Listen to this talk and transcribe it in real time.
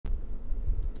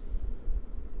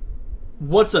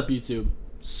What's up, YouTube?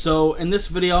 So in this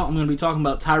video, I'm going to be talking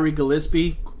about Tyree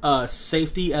Gillespie,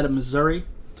 safety out of Missouri.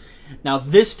 Now,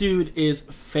 this dude is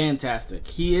fantastic.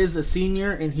 He is a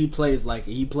senior, and he plays like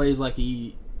it. He plays like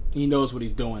he knows what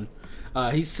he's doing.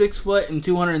 He's 6 foot and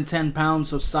 210 pounds,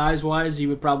 so size-wise, you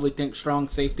would probably think strong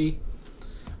safety.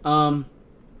 And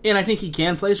I think he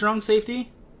can play strong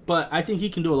safety, but I think he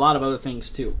can do a lot of other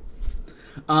things too.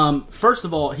 First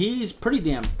of all, he's pretty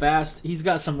damn fast. He's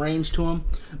got some range to him.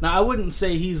 Now, I wouldn't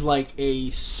say he's like a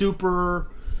super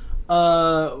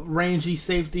rangy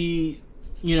safety,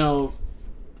 you know.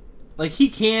 Like, he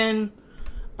can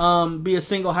be a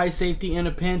single high safety in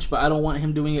a pinch, but I don't want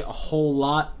him doing it a whole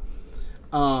lot.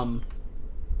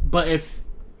 But if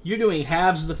you're doing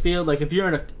halves of the field, like if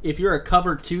you're a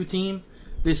cover 2 team,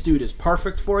 this dude is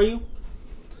perfect for you.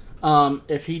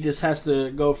 If he just has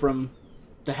to go from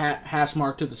the hash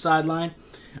mark to the sideline,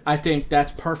 I think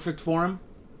that's perfect for him.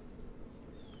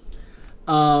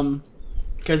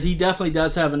 Because he definitely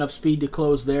does have enough speed to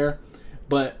close there.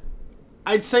 But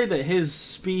I'd say that his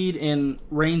speed and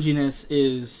ranginess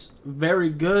is very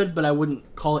good, but I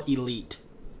wouldn't call it elite.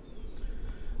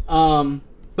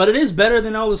 But it is better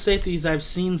than all the safeties I've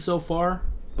seen so far.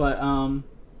 But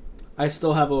I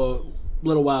still have a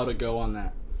little while to go on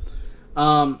that.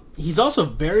 He's also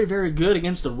very, very good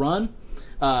against the run.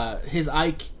 His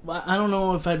IQ, I don't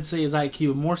know if I'd say his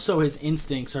IQ, more so his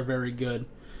instincts are very good.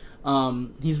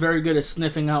 He's very good at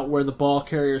sniffing out where the ball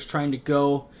carrier is trying to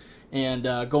go and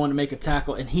going to make a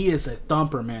tackle. And he is a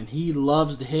thumper, man. He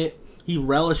loves to hit. He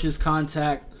relishes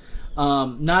contact.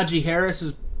 Najee Harris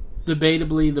is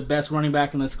debatably the best running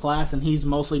back in this class, and he's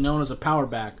mostly known as a power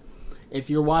back.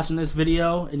 If you're watching this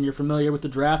video and you're familiar with the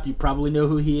draft, you probably know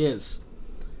who he is.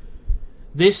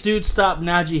 This dude stopped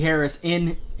Najee Harris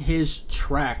in his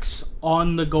tracks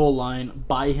on the goal line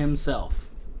by himself.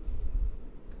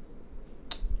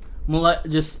 I'm gonna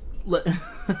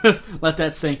let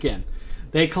that sink in.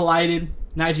 They collided.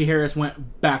 Najee Harris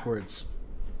went backwards.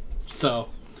 So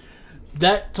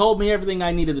that told me everything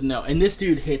I needed to know. And this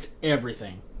dude hits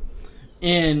everything.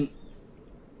 And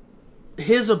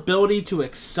his ability to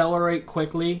accelerate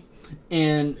quickly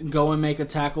and go and make a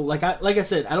tackle, like I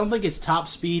said, I don't think his top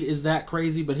speed is that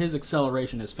crazy, but his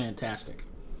acceleration is fantastic.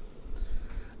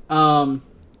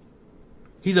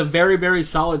 He's a very, very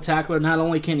solid tackler. Not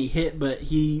only can he hit, but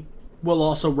he will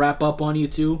also wrap up on you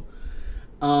too.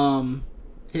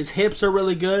 His hips are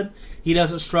really good. He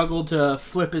doesn't struggle to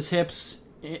flip his hips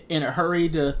in a hurry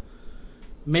to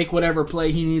make whatever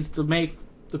play he needs to make,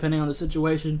 depending on the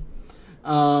situation.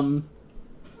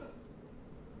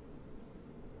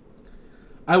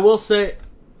 I will say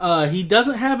he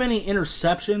doesn't have any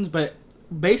interceptions, but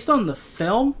based on the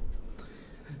film,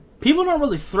 people don't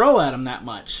really throw at him that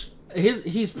much.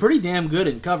 He's pretty damn good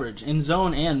in coverage, in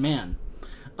zone and man.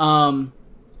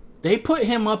 They put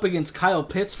him up against Kyle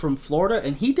Pitts from Florida,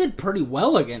 and he did pretty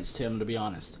well against him, to be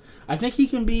honest. I think he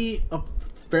can be a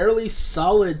fairly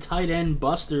solid tight end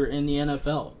buster in the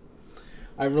NFL.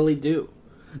 I really do.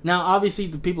 Now, obviously,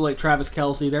 the people like Travis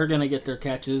Kelce, they're going to get their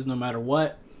catches no matter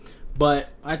what. But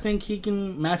I think he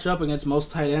can match up against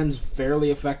most tight ends fairly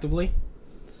effectively.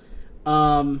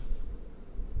 And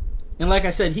like I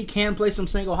said, he can play some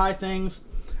single high things.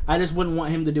 I just wouldn't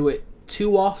want him to do it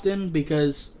too often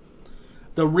because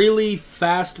the really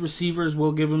fast receivers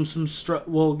will give him some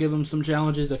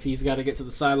challenges if he's got to get to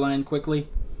the sideline quickly.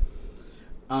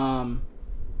 Let's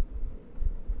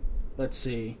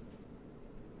see.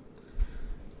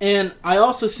 And I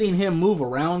also seen him move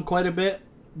around quite a bit.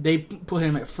 They put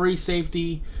him at free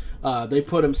safety. They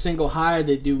put him single high.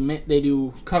 They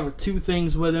do cover 2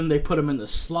 things with him. They put him in the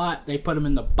slot. They put him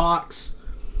in the box.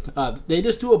 They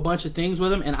just do a bunch of things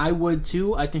with him, and I would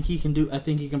too. I think he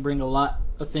can bring a lot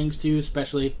of things to you,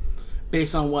 especially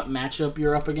based on what matchup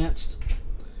you're up against.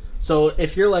 So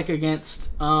if you're like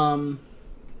against,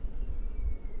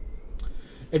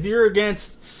 if you're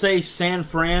against, say, San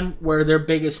Fran, where their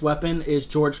biggest weapon is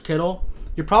George Kittle,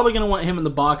 you're probably going to want him in the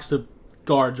box to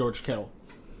guard George Kittle.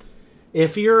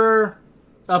 If you're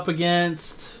up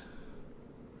against,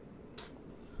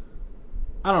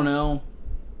 I don't know,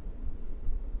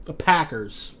 the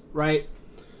Packers, right?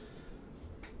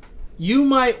 You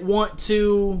might want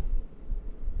to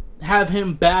have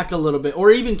him back a little bit,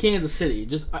 or even Kansas City.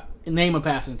 Just name a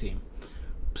passing team.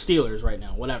 Steelers right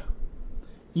now, whatever.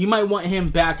 You might want him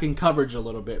back in coverage a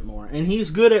little bit more. And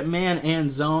he's good at man and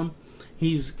zone.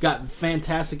 He's got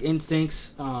fantastic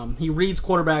instincts. He reads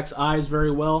quarterbacks' eyes very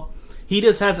well. He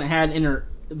just hasn't had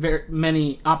very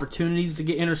many opportunities to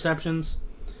get interceptions.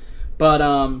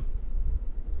 But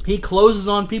he closes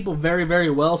on people very,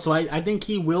 very well. So I think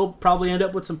he will probably end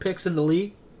up with some picks in the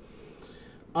league.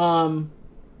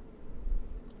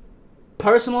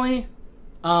 Personally,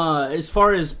 as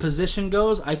far as position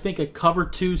goes, I think a cover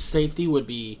 2 safety would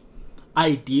be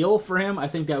ideal for him. I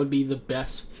think that would be the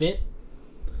best fit.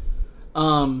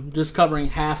 Just covering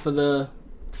half of the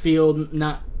field,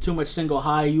 not too much single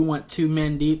high. You want 2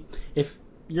 men deep. If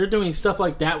you're doing stuff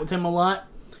like that with him a lot,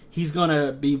 he's going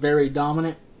to be very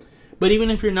dominant. But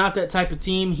even if you're not that type of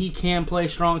team, he can play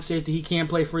strong safety. He can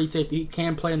play free safety. He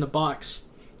can play in the box.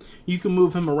 You can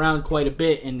move him around quite a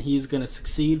bit, and he's going to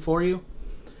succeed for you.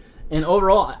 And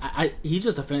overall, he's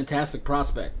just a fantastic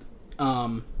prospect.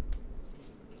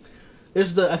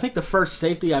 This is I think the first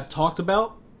safety I've talked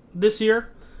about this year.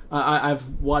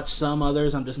 I've watched some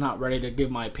others. I'm just not ready to give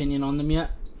my opinion on them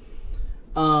yet.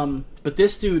 But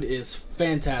this dude is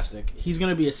fantastic. He's going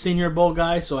to be a Senior Bowl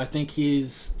guy, so I think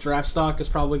his draft stock is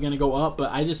probably going to go up.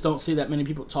 But I just don't see that many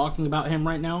people talking about him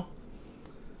right now.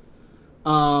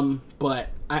 But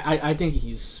I think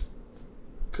he's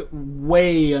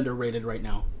way underrated right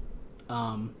now.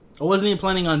 I wasn't even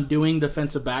planning on doing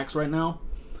defensive backs right now.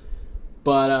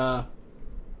 But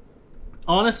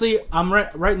honestly,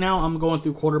 right now I'm going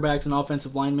through quarterbacks and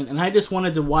offensive linemen, and I just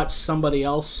wanted to watch somebody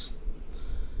else.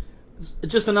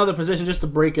 Just another position, just to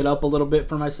break it up a little bit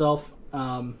for myself,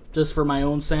 just for my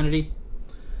own sanity.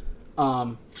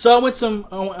 So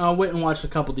I went and watched a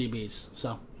couple DBs.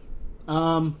 So,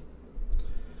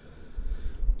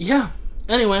 yeah.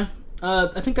 Anyway,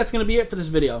 I think that's going to be it for this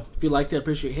video. If you liked it, I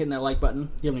appreciate hitting that like button.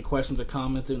 If you have any questions or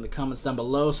comments, leave in the comments down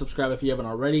below. Subscribe if you haven't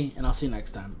already, and I'll see you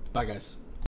next time. Bye, guys.